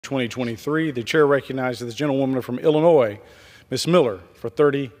2023. The chair recognizes the gentlewoman from Illinois, Ms. Miller, for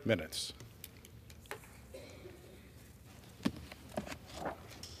 30 minutes.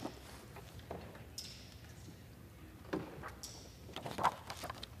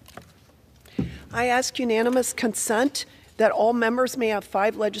 I ask unanimous consent that all members may have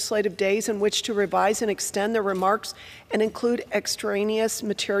 5 legislative days in which to revise and extend their remarks and include extraneous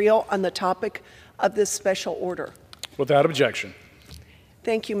material on the topic of this special order. Without objection.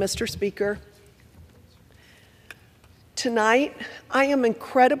 Thank you, Mr. Speaker. Tonight, I am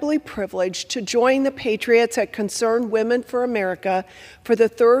incredibly privileged to join the Patriots at Concerned Women for America for the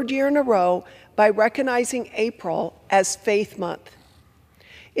 3rd year in a row by recognizing April as Faith Month.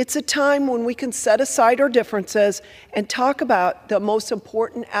 It's a time when we can set aside our differences and talk about the most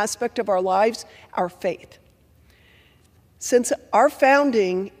important aspect of our lives, our faith. Since our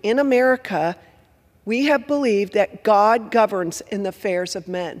founding in America, we have believed that God governs in the affairs of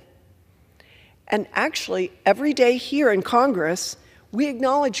men. And actually, every day here in Congress, we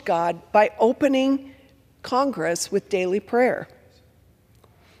acknowledge God by opening Congress with daily prayer.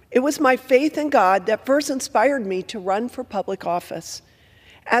 It was my faith in God that first inspired me to run for public office.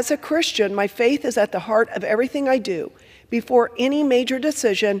 As a Christian, my faith is at the heart of everything I do. Before any major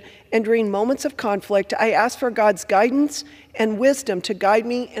decision and during moments of conflict, I ask for God's guidance and wisdom to guide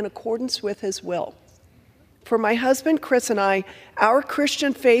me in accordance with His will. For my husband, Chris, and I, our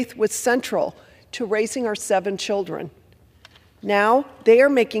Christian faith was central to raising our 7 children. Now, they are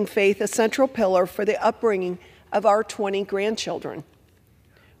making faith a central pillar for the upbringing of our 20 grandchildren.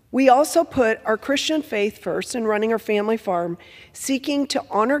 We also put our Christian faith first in running our family farm, seeking to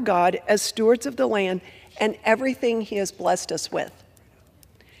honor God as stewards of the land and everything He has blessed us with.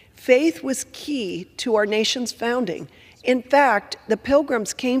 Faith was key to our nation's founding. In fact, the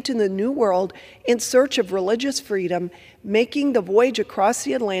Pilgrims came to the New World in search of religious freedom, making the voyage across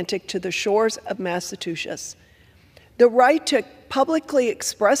the Atlantic to the shores of Massachusetts. The right to publicly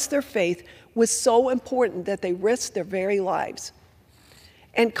express their faith was so important that they risked their very lives.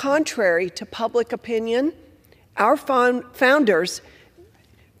 And contrary to public opinion, our founders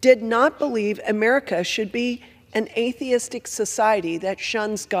did not believe America should be an atheistic society that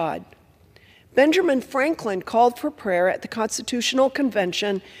shuns God. Benjamin Franklin called for prayer at the Constitutional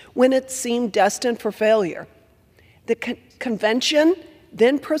Convention when it seemed destined for failure. The convention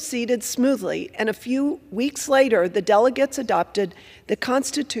then proceeded smoothly, and a few weeks later, the delegates adopted the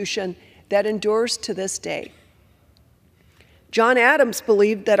Constitution that endures to this day. John Adams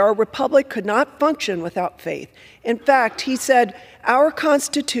believed that our republic could not function without faith. In fact, he said, "Our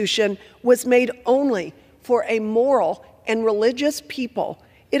Constitution was made only for a moral and religious people.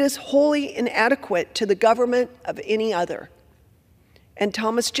 It is wholly inadequate to the government of any other." And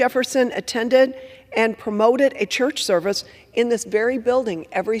Thomas Jefferson attended and promoted a church service in this very building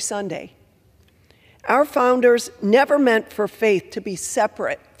every Sunday. Our founders never meant for faith to be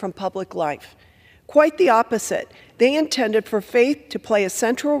separate from public life. Quite the opposite. They intended for faith to play a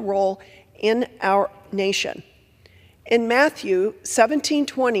central role in our nation. In Matthew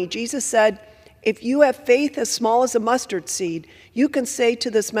 17:20, Jesus said, "If you have faith as small as a mustard seed, you can say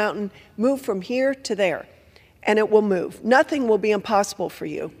to this mountain, 'Move from here to there,' and it will move. Nothing will be impossible for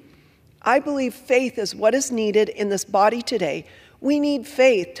you." I believe faith is what is needed in this body today. We need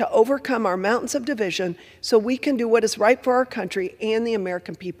faith to overcome our mountains of division so we can do what is right for our country and the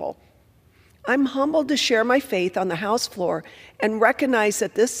American people. I'm humbled to share my faith on the House floor and recognize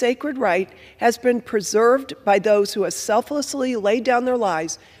that this sacred right has been preserved by those who have selflessly laid down their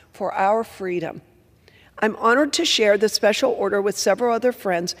lives for our freedom. I'm honored to share this special order with several other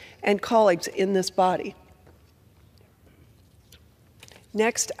friends and colleagues in this body.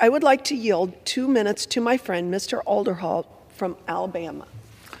 Next, I would like to yield 2 minutes to my friend, Mr. Alderhall from Alabama.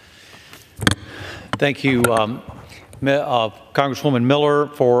 Thank you, Congresswoman Miller,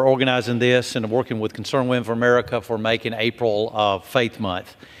 for organizing this and working with Concerned Women for America for making April Faith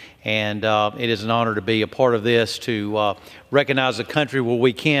Month. And it is an honor to be a part of this, to recognize a country where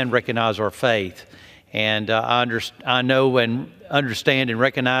we can recognize our faith. And I know and understand and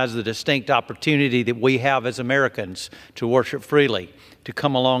recognize the distinct opportunity that we have as Americans to worship freely, to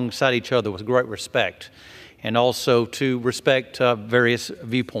come alongside each other with great respect, and also to respect various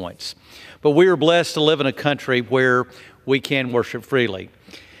viewpoints. But we are blessed to live in a country where we can worship freely.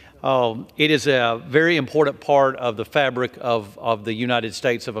 It is a very important part of the fabric of the United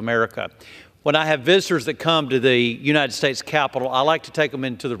States of America. When I have visitors that come to the United States Capitol, I like to take them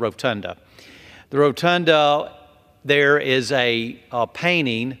into the rotunda. The rotunda, there is a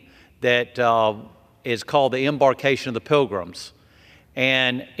painting that is called The Embarkation of the Pilgrims.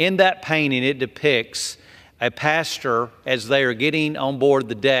 And in that painting, it depicts a pastor, as they are getting on board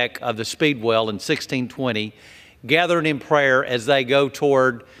the deck of the Speedwell in 1620, gathering in prayer as they go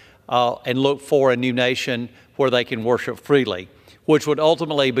toward and look for a new nation where they can worship freely, which would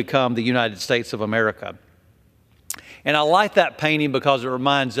ultimately become the United States of America. And I like that painting because it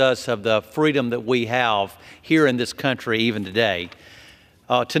reminds us of the freedom that we have here in this country even today.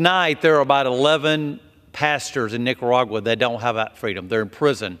 Tonight, there are about 11 pastors in Nicaragua that don't have that freedom. They're in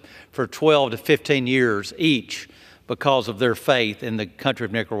prison for 12 to 15 years each because of their faith in the country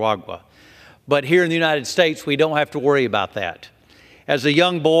of Nicaragua. But here in the United States, we don't have to worry about that. As a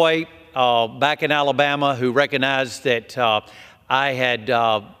young boy back in Alabama who recognized that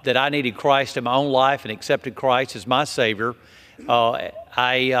I needed Christ in my own life and accepted Christ as my Savior, I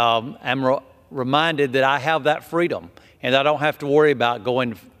am reminded that I have that freedom and I don't have to worry about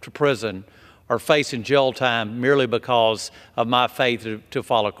going to prison or facing jail time merely because of my faith to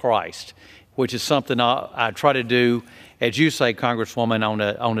follow Christ, which is something I try to do, as you say, Congresswoman,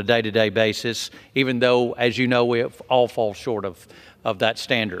 on a day-to-day basis, even though, as you know, we all fall short of that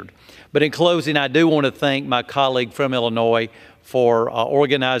standard. But in closing, I do want to thank my colleague from Illinois for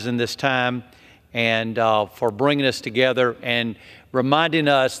organizing this time and for bringing us together and reminding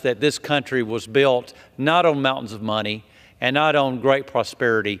us that this country was built not on mountains of money and not on great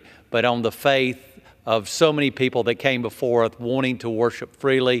prosperity, but on the faith of so many people that came before us wanting to worship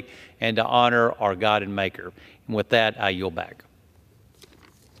freely and to honor our God and Maker. And with that, I yield back.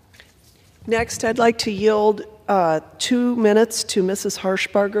 Next, I'd like to yield 2 minutes to Mrs.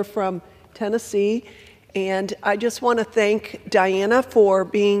 Harshbarger from Tennessee. And I just want to thank Diana for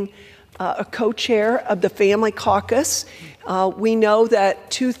being a co-chair of the Family Caucus. We know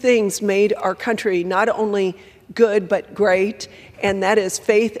that 2 things made our country not only good but great, and that is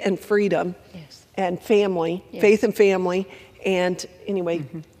faith and freedom. Yes. And family, yes. Faith and family. And anyway,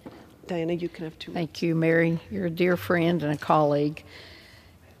 Diana, you can have 2 minutes. Thank you, Mary. You're a dear friend and a colleague.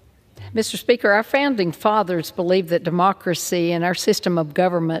 Mr. Speaker, our founding fathers believed that democracy and our system of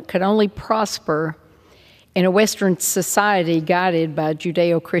government could only prosper in a Western society guided by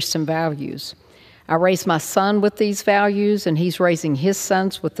Judeo-Christian values. I raised my son with these values, and he's raising his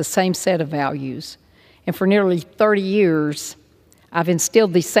sons with the same set of values. And for nearly 30 years, I've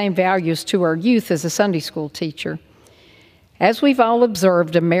instilled these same values to our youth as a Sunday school teacher. As we've all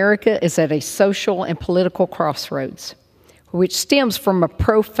observed, America is at a social and political crossroads, which stems from a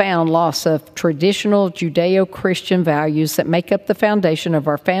profound loss of traditional Judeo-Christian values that make up the foundation of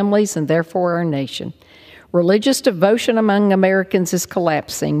our families and therefore our nation. Religious devotion among Americans is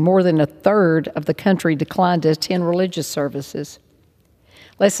collapsing. More than 1/3 of the country declined to attend religious services.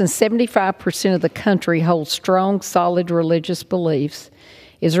 Less than 75% of the country holds strong, solid religious beliefs.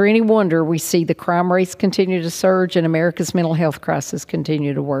 Is there any wonder we see the crime rates continue to surge and America's mental health crisis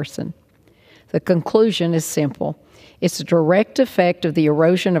continue to worsen? The conclusion is simple. It's a direct effect of the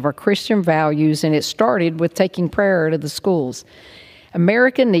erosion of our Christian values, and it started with taking prayer out of the schools.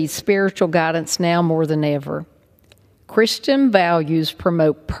 America needs spiritual guidance now more than ever. Christian values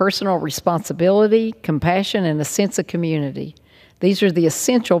promote personal responsibility, compassion, and a sense of community. These are the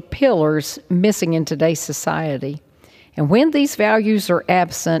essential pillars missing in today's society. And when these values are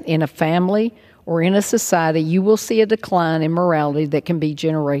absent in a family or in a society, you will see a decline in morality that can be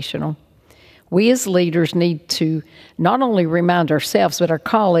generational. We as leaders need to not only remind ourselves, but our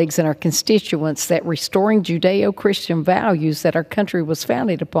colleagues and our constituents that restoring Judeo-Christian values that our country was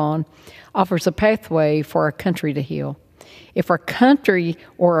founded upon offers a pathway for our country to heal. If our country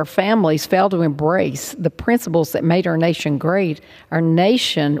or our families fail to embrace the principles that made our nation great, our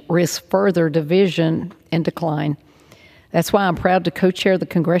nation risks further division and decline. That's why I'm proud to co-chair the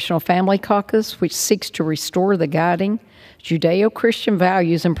Congressional Family Caucus, which seeks to restore the guiding Judeo-Christian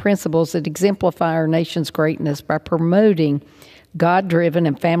values and principles that exemplify our nation's greatness by promoting God-driven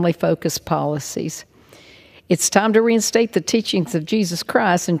and family-focused policies. It's time to reinstate the teachings of Jesus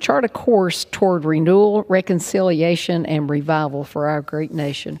Christ and chart a course toward renewal, reconciliation, and revival for our great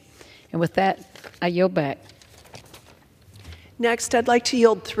nation. And with that, I yield back. Next, I'd like to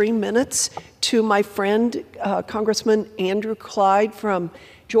yield 3 minutes to my friend, Congressman Andrew Clyde from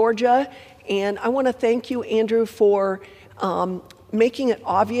Georgia. And I want to thank you, Andrew, for making it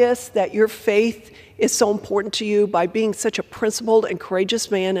obvious that your faith is so important to you by being such a principled and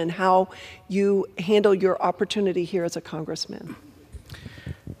courageous man and how you handle your opportunity here as a congressman.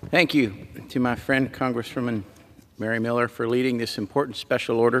 Thank you to my friend, Congresswoman Mary Miller, for leading this important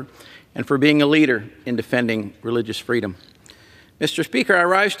special order and for being a leader in defending religious freedom. Mr. Speaker, I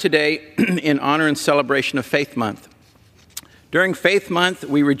rise today in honor and celebration of Faith Month. During Faith Month,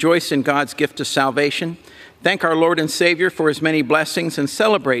 we rejoice in God's gift of salvation, thank our Lord and Savior for his many blessings, and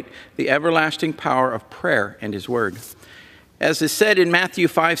celebrate the everlasting power of prayer and his word. As is said in Matthew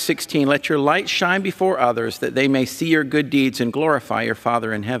 5:16, let your light shine before others, that they may see your good deeds and glorify your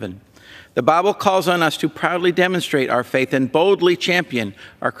Father in heaven. The Bible calls on us to proudly demonstrate our faith and boldly champion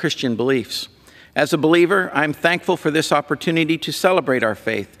our Christian beliefs. As a believer, I'm thankful for this opportunity to celebrate our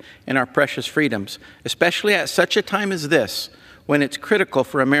faith and our precious freedoms, especially at such a time as this, when it's critical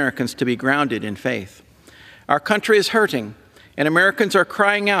for Americans to be grounded in faith. Our country is hurting, and Americans are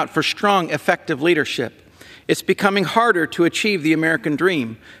crying out for strong, effective leadership. It's becoming harder to achieve the American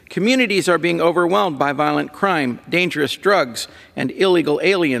dream. Communities are being overwhelmed by violent crime, dangerous drugs, and illegal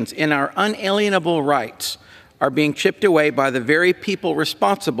aliens, and our unalienable rights are being chipped away by the very people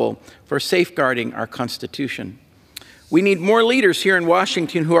responsible for safeguarding our Constitution. We need more leaders here in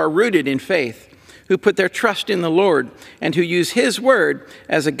Washington who are rooted in faith, who put their trust in the Lord, and who use his word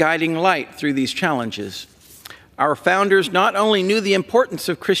as a guiding light through these challenges. Our founders not only knew the importance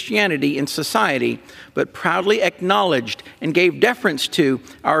of Christianity in society, but proudly acknowledged and gave deference to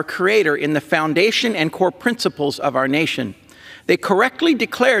our Creator in the foundation and core principles of our nation. They correctly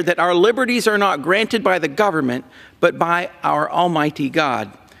declared that our liberties are not granted by the government, but by our Almighty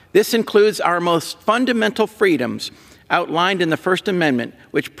God. This includes our most fundamental freedoms outlined in the First Amendment,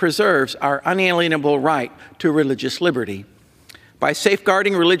 which preserves our unalienable right to religious liberty. By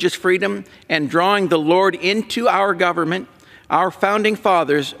safeguarding religious freedom and drawing the Lord into our government, our founding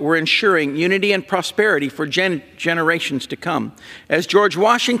fathers were ensuring unity and prosperity for generations to come. As George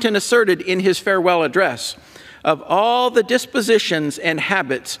Washington asserted in his farewell address, of all the dispositions and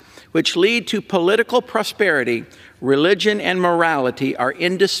habits which lead to political prosperity, religion and morality are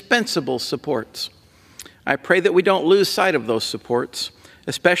indispensable supports. I pray that we don't lose sight of those supports,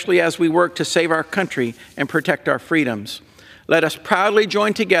 especially as we work to save our country and protect our freedoms. Let us proudly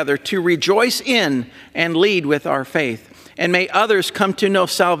join together to rejoice in and lead with our faith, and may others come to know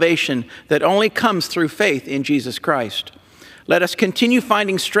salvation that only comes through faith in Jesus Christ. Let us continue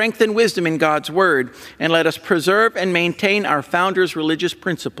finding strength and wisdom in God's word, and let us preserve and maintain our founders' religious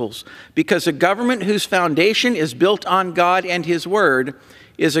principles, because a government whose foundation is built on God and his word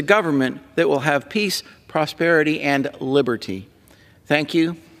is a government that will have peace, prosperity, and liberty. Thank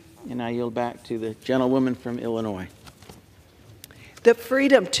you, and I yield back to the gentlewoman from Illinois. The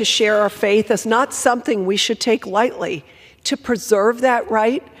freedom to share our faith is not something we should take lightly. To preserve that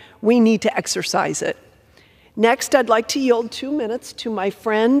right, we need to exercise it. Next, I'd like to yield 2 minutes to my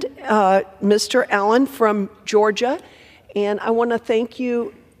friend, Mr. Allen from Georgia. And I want to thank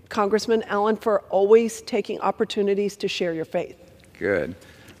you, Congressman Allen, for always taking opportunities to share your faith. Good.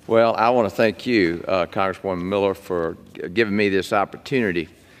 Well, I want to thank you, Congresswoman Miller, for giving me this opportunity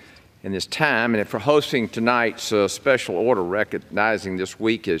and this time, and for hosting tonight's special order recognizing this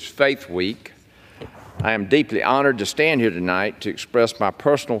week as Faith Week. I am deeply honored to stand here tonight to express my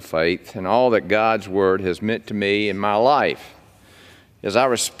personal faith in all that God's Word has meant to me in my life. As I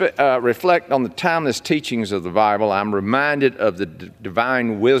reflect on the timeless teachings of the Bible, I'm reminded of the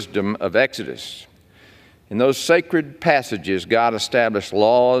divine wisdom of Exodus. In those sacred passages, God established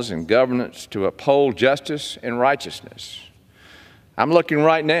laws and governance to uphold justice and righteousness. I'm looking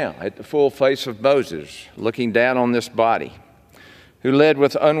right now at the full face of Moses, looking down on this body, who led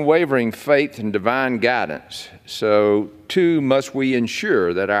with unwavering faith and divine guidance. So, too, must we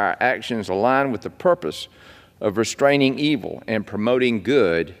ensure that our actions align with the purpose of restraining evil and promoting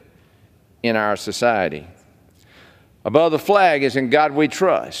good in our society. Above the flag is "In God We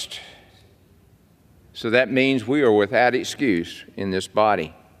Trust." So that means we are without excuse in this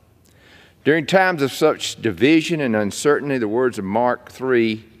body. During times of such division and uncertainty, the words of Mark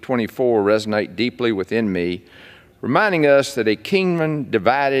 3:24 resonate deeply within me, reminding us that a kingdom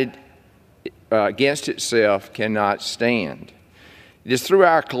divided against itself cannot stand. It is through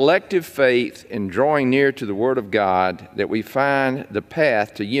our collective faith in drawing near to the Word of God that we find the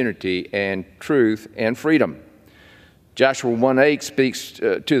path to unity and truth and freedom. Joshua 1:8 speaks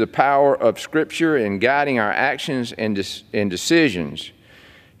to the power of Scripture in guiding our actions and decisions.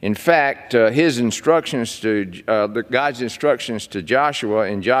 In fact, God's instructions to Joshua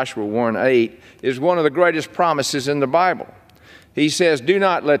in Joshua 1:8 is one of the greatest promises in the Bible. He says, "Do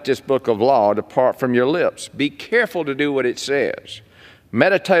not let this book of law depart from your lips. Be careful to do what it says.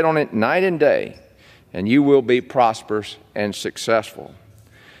 Meditate on it night and day, and you will be prosperous and successful."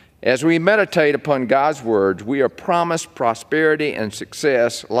 As we meditate upon God's words, we are promised prosperity and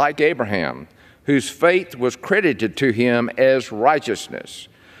success like Abraham, whose faith was credited to him as righteousness.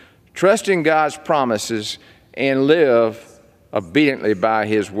 Trust in God's promises and live obediently by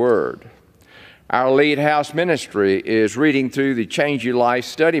his word. Our lead house ministry is reading through the Change Your Life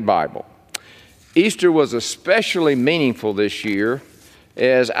Study Bible. Easter was especially meaningful this year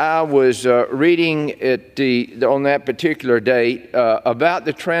as I was reading on that particular date about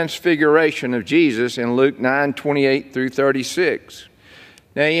the transfiguration of Jesus in Luke 9:28 through 36.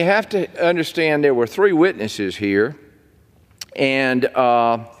 Now you have to understand there were three witnesses here, and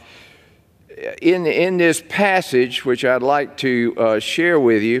in this passage, which I'd like to share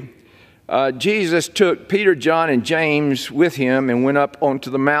with you, Jesus took Peter, John, and James with him and went up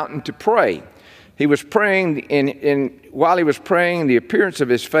onto the mountain to pray. He was praying, and while he was praying, the appearance of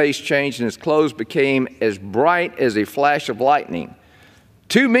his face changed and his clothes became as bright as a flash of lightning.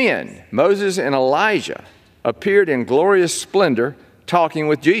 Two men, Moses and Elijah, appeared in glorious splendor talking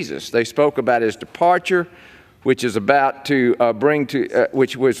with Jesus. They spoke about his departure, which was about to bring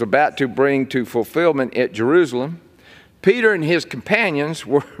to fulfillment at Jerusalem. Peter and his companions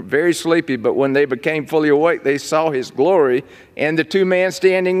were very sleepy, but when they became fully awake, they saw his glory and the two men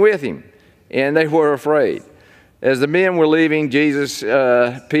standing with him, and they were afraid. As the men were leaving,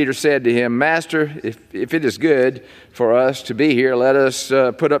 Peter said to him, "Master, if it is good for us to be here, let us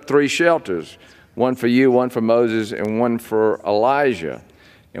put up 3 shelters, one for you, one for Moses, and one for Elijah."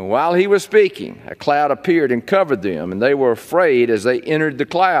 And while he was speaking, a cloud appeared and covered them, and they were afraid as they entered the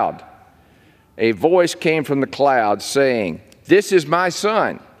cloud. A voice came from the cloud saying, "This is my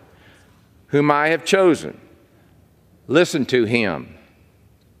son, whom I have chosen. Listen to him."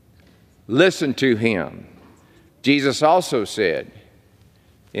 Listen to him. Jesus also said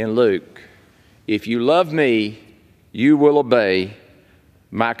in Luke, "If you love me, you will obey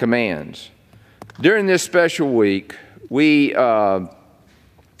my commands." During this special week, let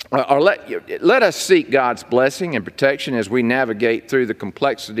us seek God's blessing and protection as we navigate through the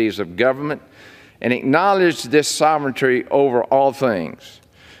complexities of government and acknowledge this sovereignty over all things.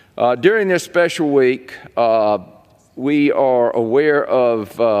 During this special week, we are aware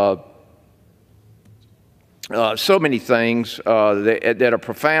of so many things that are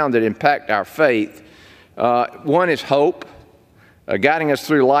profound, that impact our faith. One is hope, guiding us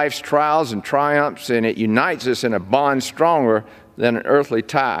through life's trials and triumphs, and it unites us in a bond stronger than an earthly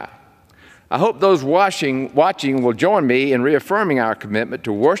tie. I hope those watching will join me in reaffirming our commitment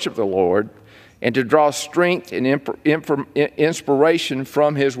to worship the Lord and to draw strength and inspiration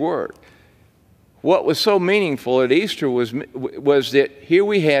from His Word. What was so meaningful at Easter was that here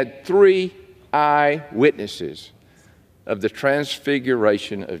we had 3 eyewitnesses of the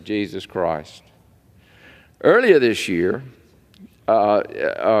transfiguration of Jesus Christ. Earlier this year,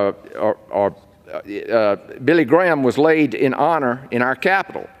 Billy Graham was laid in honor in our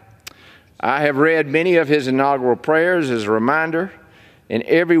Capitol. I have read many of his inaugural prayers as a reminder, and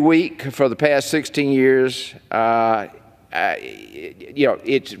every week for the past 16 years,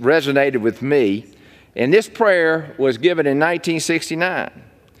 it's resonated with me. And this prayer was given in 1969.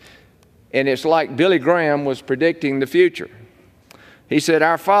 And it's like Billy Graham was predicting the future. He said,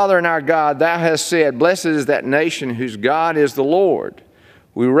 "Our Father and our God, Thou hast said, blessed is that nation whose God is the Lord.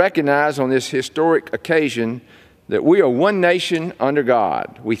 We recognize on this historic occasion that we are one nation under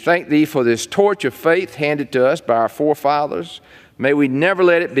God. We thank Thee for this torch of faith handed to us by our forefathers. May we never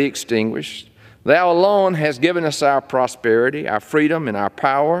let it be extinguished. Thou alone hast given us our prosperity, our freedom, and our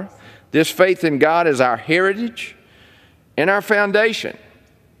power. This faith in God is our heritage and our foundation.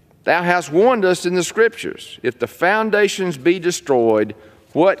 Thou hast warned us in the Scriptures, if the foundations be destroyed,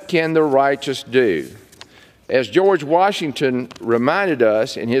 what can the righteous do?" As George Washington reminded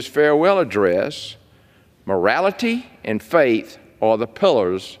us in his farewell address, morality and faith are the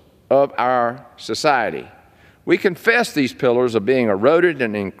pillars of our society. We confess these pillars are being eroded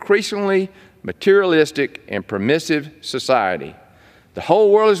in an increasingly materialistic and permissive society. The whole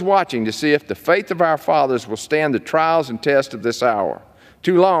world is watching to see if the faith of our fathers will stand the trials and tests of this hour.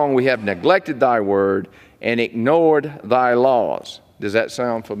 Too long we have neglected Thy word and ignored Thy laws. Does that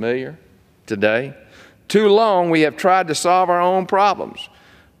sound familiar today? Too long we have tried to solve our own problems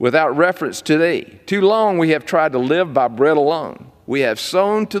without reference to Thee. Too long we have tried to live by bread alone. We have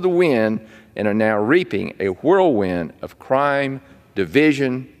sown to the wind and are now reaping a whirlwind of crime,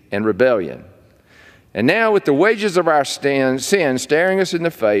 division, and rebellion. And now with the wages of our sin staring us in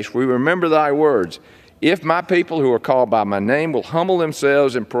the face, we remember Thy words. If my people who are called by my name will humble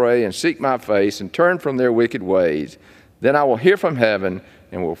themselves and pray and seek my face and turn from their wicked ways, then I will hear from heaven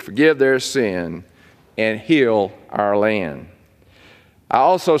and will forgive their sin and heal our land. I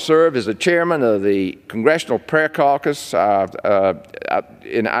also serve as the chairman of the Congressional Prayer Caucus. One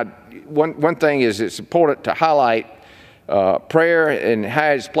thing is it's important to highlight prayer and how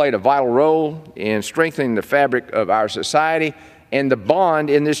it's played a vital role in strengthening the fabric of our society and the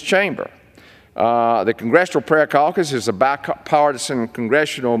bond in this chamber. The Congressional Prayer Caucus is a bipartisan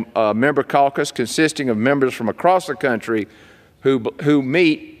congressional member caucus consisting of members from across the country who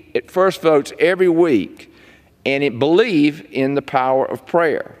meet at first votes every week and believe in the power of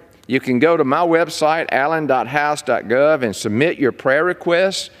prayer. You can go to my website, allen.house.gov, and submit your prayer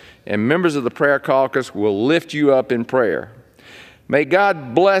requests, and members of the Prayer Caucus will lift you up in prayer. May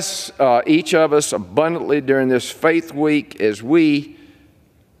God bless each of us abundantly during this Faith Week as we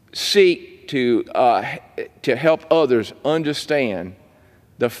seek to help others understand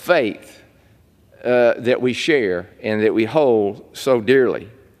the faith that we share and that we hold so dearly.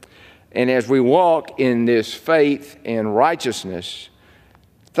 And as we walk in this faith and righteousness,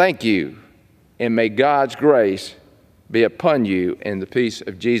 thank you, and may God's grace be upon you, and the peace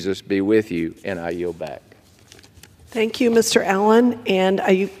of Jesus be with you, and I yield back. Thank you, Mr. Allen, and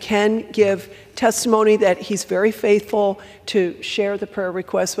I can give testimony that he's very faithful to share the prayer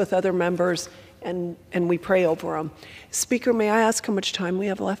requests with other members, and we pray over them. Speaker, may I ask how much time we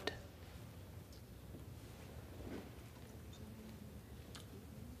have left?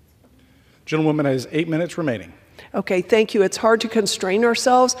 Gentlewoman has 8 minutes remaining. Okay, thank you. It's hard to constrain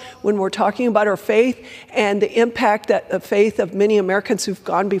ourselves when we're talking about our faith and the impact that the faith of many Americans who've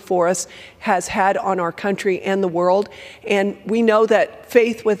gone before us has had on our country and the world. And we know that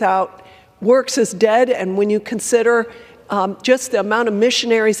faith without works is dead. And when you consider just the amount of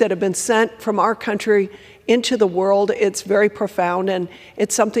missionaries that have been sent from our country into the world, it's very profound, and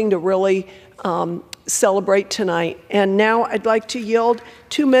it's something to really celebrate tonight. And now I'd like to yield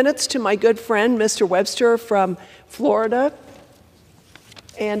 2 minutes to my good friend, Mr. Webster from Florida.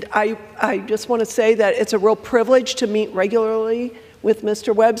 And I just want to say that it's a real privilege to meet regularly with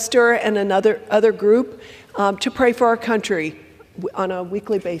Mr. Webster and other group to pray for our country on a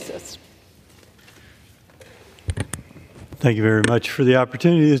weekly basis. Thank you very much for the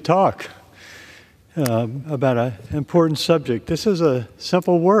opportunity to talk about an important subject. This is a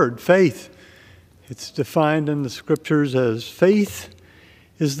simple word, faith. It's defined in the scriptures as faith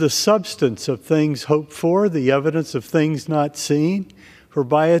is the substance of things hoped for, the evidence of things not seen, for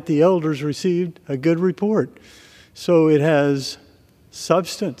by it the elders received a good report. So it has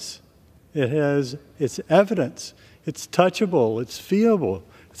substance, it's evidence, it's touchable, it's feelable.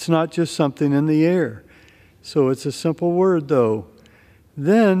 It's not just something in the air. So it's a simple word, though.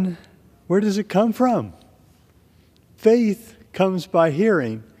 Then, where does it come from? Faith comes by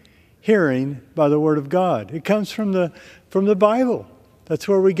hearing by the Word of God. It comes from the Bible. That's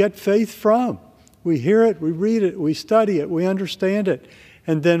where we get faith from. We hear it, we read it, we study it, we understand it,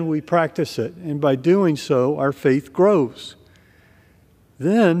 and then we practice it. And by doing so, our faith grows.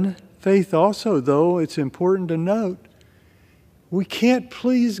 Then, faith also, though, it's important to note, we can't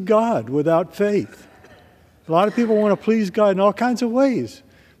please God without faith. A lot of people want to please God in all kinds of ways,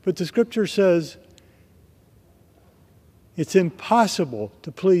 but the Scripture says it's impossible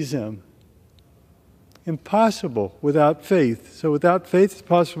to please Him. Impossible without faith. So without faith it's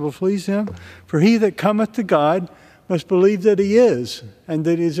possible to please Him. For he that cometh to God must believe that He is, and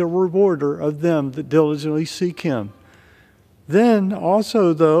that He is a rewarder of them that diligently seek Him. Then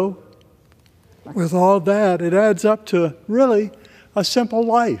also, though, with all that, it adds up to really a simple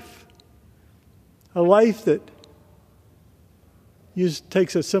life. A life that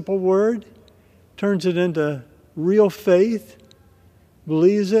takes a simple word, turns it into real faith,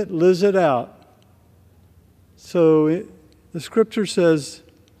 believes it, lives it out. So the Scripture says,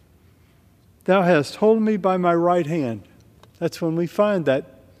 "Thou hast holden me by my right hand." That's when we find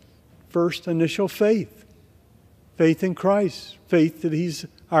that first initial faith. Faith in Christ, faith that He's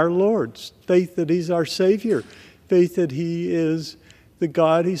our Lord, faith that He's our Savior, faith that He is the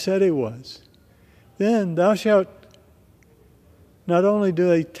God He said He was. Then thou shalt, not only do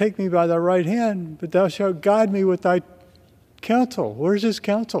they take me by thy right hand, but thou shalt guide me with thy counsel. Where's His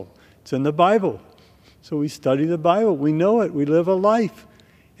counsel? It's in the Bible. So we study the Bible. We know it. We live a life.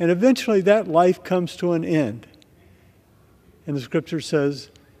 And eventually that life comes to an end. And the Scripture says,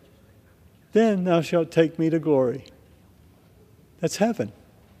 "Then thou shalt take me to glory." That's heaven.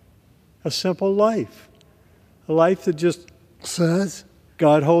 A simple life. A life that just says,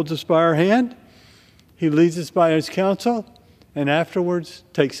 God holds us by our hand. He leads us by His counsel, and afterwards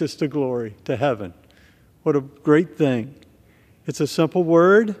takes us to glory, to heaven. What a great thing. It's a simple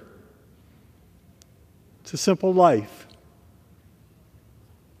word. It's a simple life.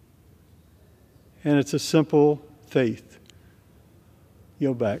 And it's a simple faith.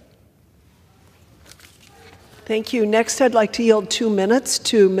 Yield back. Thank you. Next, I'd like to yield 2 minutes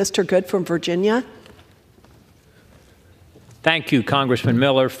to Mr. Good from Virginia. Thank you, Congressman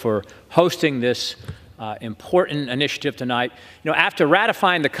Miller, for hosting this important initiative tonight. You know, after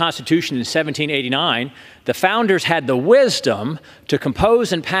ratifying the Constitution in 1789, the founders had the wisdom to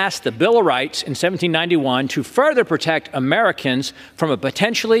compose and pass the Bill of Rights in 1791 to further protect Americans from a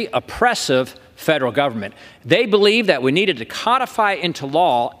potentially oppressive federal government. They believed that we needed to codify into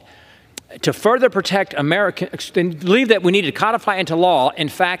law to further protect Americans. They believed that we needed to codify into law, in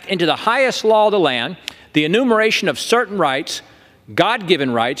fact, into the highest law of the land, the enumeration of certain rights,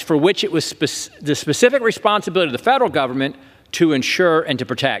 God-given rights, for which it was the specific responsibility of the federal government to ensure and to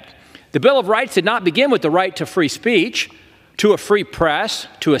protect. The Bill of Rights did not begin with the right to free speech, to a free press,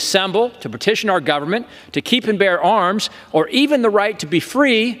 to assemble, to petition our government, to keep and bear arms, or even the right to be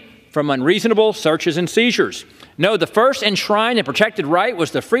free from unreasonable searches and seizures. No, the first enshrined and protected right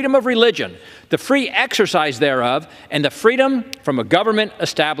was the freedom of religion, the free exercise thereof, and the freedom from a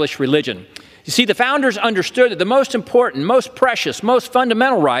government-established religion. You see, the founders understood that the most important, most precious, most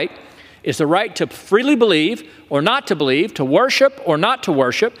fundamental right is the right to freely believe or not to believe, to worship or not to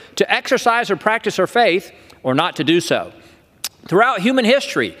worship, to exercise or practice our faith or not to do so. Throughout human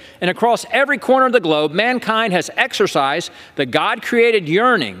history and across every corner of the globe, mankind has exercised the God-created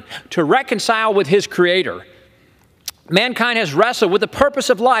yearning to reconcile with his Creator. Mankind has wrestled with the purpose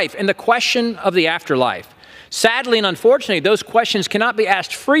of life and the question of the afterlife. Sadly and unfortunately, those questions cannot be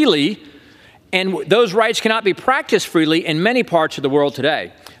asked freely, and those rights cannot be practiced freely in many parts of the world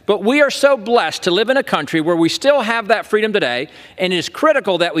today. But we are so blessed to live in a country where we still have that freedom today, and it is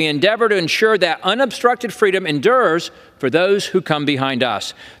critical that we endeavor to ensure that unobstructed freedom endures for those who come behind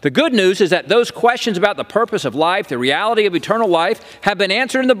us. The good news is that those questions about the purpose of life, the reality of eternal life, have been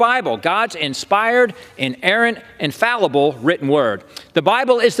answered in the Bible, God's inspired, inerrant, infallible written word. The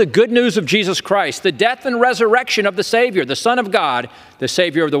Bible is the good news of Jesus Christ, the death and resurrection of the Savior, the Son of God, the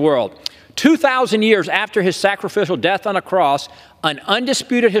Savior of the world. 2,000 years after his sacrificial death on a cross, an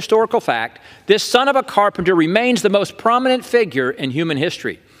undisputed historical fact, this son of a carpenter remains the most prominent figure in human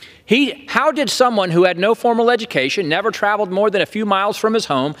history. How did someone who had no formal education, never traveled more than a few miles from his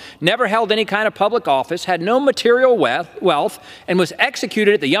home, never held any kind of public office, had no material wealth, and was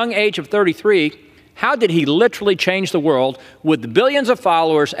executed at the young age of 33, how did he literally change the world with billions of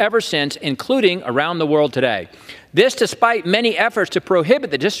followers ever since, including around the world today? This despite many efforts to prohibit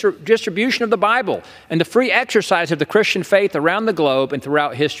the distribution of the Bible and the free exercise of the Christian faith around the globe and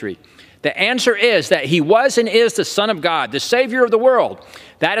throughout history. The answer is that he was and is the Son of God, the Savior of the world.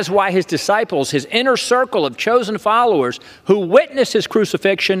 That is why his disciples, his inner circle of chosen followers who witnessed his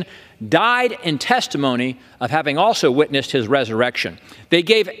crucifixion, died in testimony of having also witnessed his resurrection. They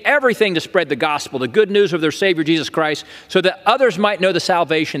gave everything to spread the gospel, the good news of their Savior Jesus Christ, so that others might know the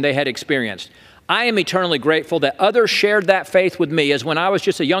salvation they had experienced. I am eternally grateful that others shared that faith with me, as when I was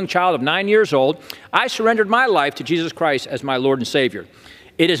just a young child of 9 years old, I surrendered my life to Jesus Christ as my Lord and Savior.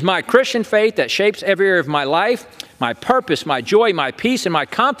 It is my Christian faith that shapes every area of my life, my purpose, my joy, my peace, and my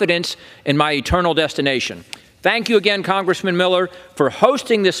confidence in my eternal destination. Thank you again, Congressman Miller, for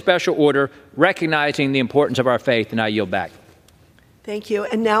hosting this special order, recognizing the importance of our faith, and I yield back. Thank you.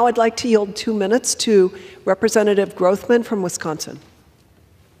 And now I'd like to yield 2 minutes to Representative Grothman from Wisconsin.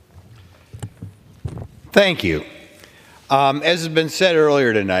 Thank you. As has been said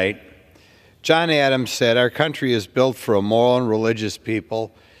earlier tonight, John Adams said, "Our country is built for a moral and religious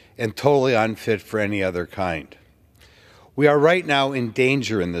people and totally unfit for any other kind." We are right now in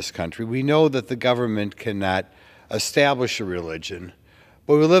danger in this country. We know that the government cannot establish a religion,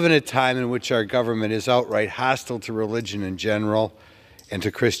 but we live in a time in which our government is outright hostile to religion in general and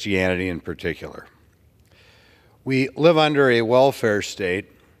to Christianity in particular. We live under a welfare state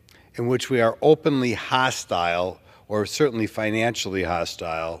in which we are openly hostile, or certainly financially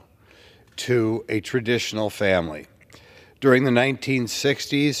hostile, to a traditional family. During the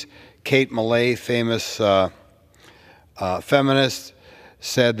 1960s, Kate Millay, famous feminist,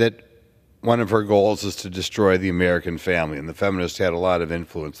 said that one of her goals is to destroy the American family, and the feminists had a lot of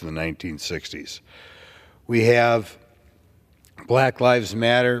influence in the 1960s. We have Black Lives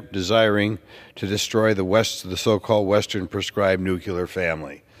Matter desiring to destroy the so-called Western prescribed nuclear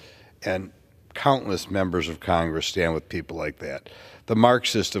family, and countless members of Congress stand with people like that. The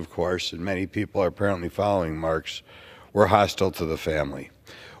Marxists, of course, and many people are apparently following Marx, were hostile to the family.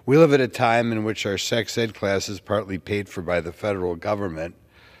 We live at a time in which our sex ed class is partly paid for by the federal government,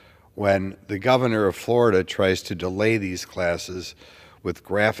 when the governor of Florida tries to delay these classes with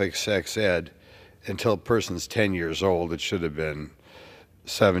graphic sex ed until a person's 10 years old. It should have been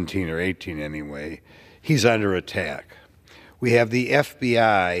 17 or 18 anyway. He's under attack. We have the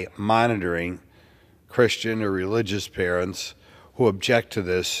FBI monitoring Christian or religious parents who object to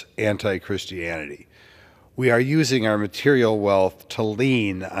this anti-Christianity. We are using our material wealth to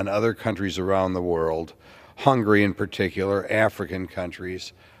lean on other countries around the world, Hungary in particular, African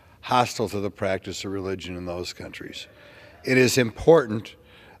countries, hostile to the practice of religion in those countries. It is important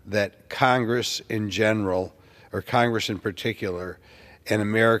that Congress in general, or Congress in particular, and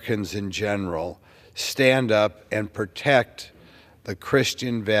Americans in general stand up and protect the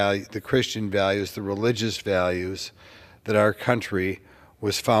Christian values, the religious values that our country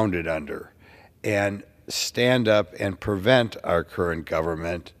was founded under, and stand up and prevent our current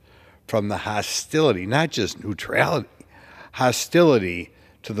government from the hostility, not just neutrality, hostility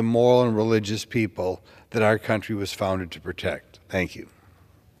to the moral and religious people that our country was founded to protect. Thank you.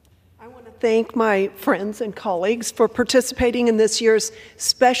 I want to thank my friends and colleagues for participating in this year's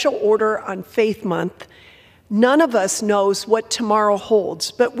Special Order on Faith Month. None of us knows what tomorrow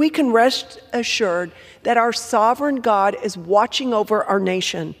holds, but we can rest assured that our sovereign God is watching over our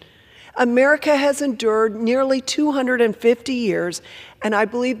nation. America has endured nearly 250 years, and I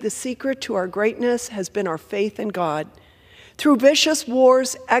believe the secret to our greatness has been our faith in God. Through vicious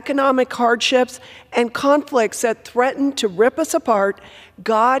wars, economic hardships, and conflicts that threaten to rip us apart,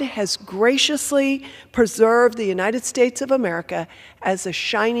 God has graciously preserved the United States of America as a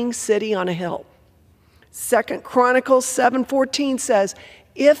shining city on a hill. 2 Chronicles 7:14 says,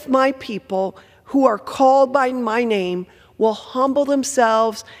 "If my people who are called by my name will humble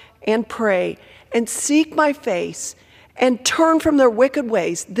themselves and pray and seek my face and turn from their wicked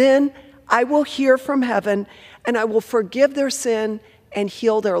ways, then I will hear from heaven and I will forgive their sin and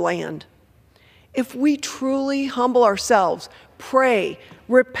heal their land." If we truly humble ourselves, pray,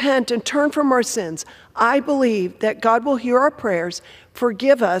 repent, and turn from our sins, I believe that God will hear our prayers,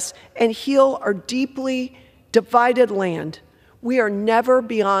 forgive us, and heal our deeply divided land. We are never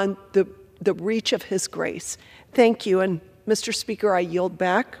beyond the reach of His grace. Thank you. And Mr. Speaker, I yield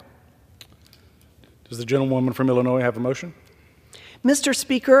back. Does the gentlewoman from Illinois have a motion? Mr.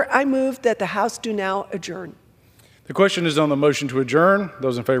 Speaker, I move that the House do now adjourn. The question is on the motion to adjourn.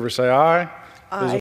 Those in favor say aye. Aye.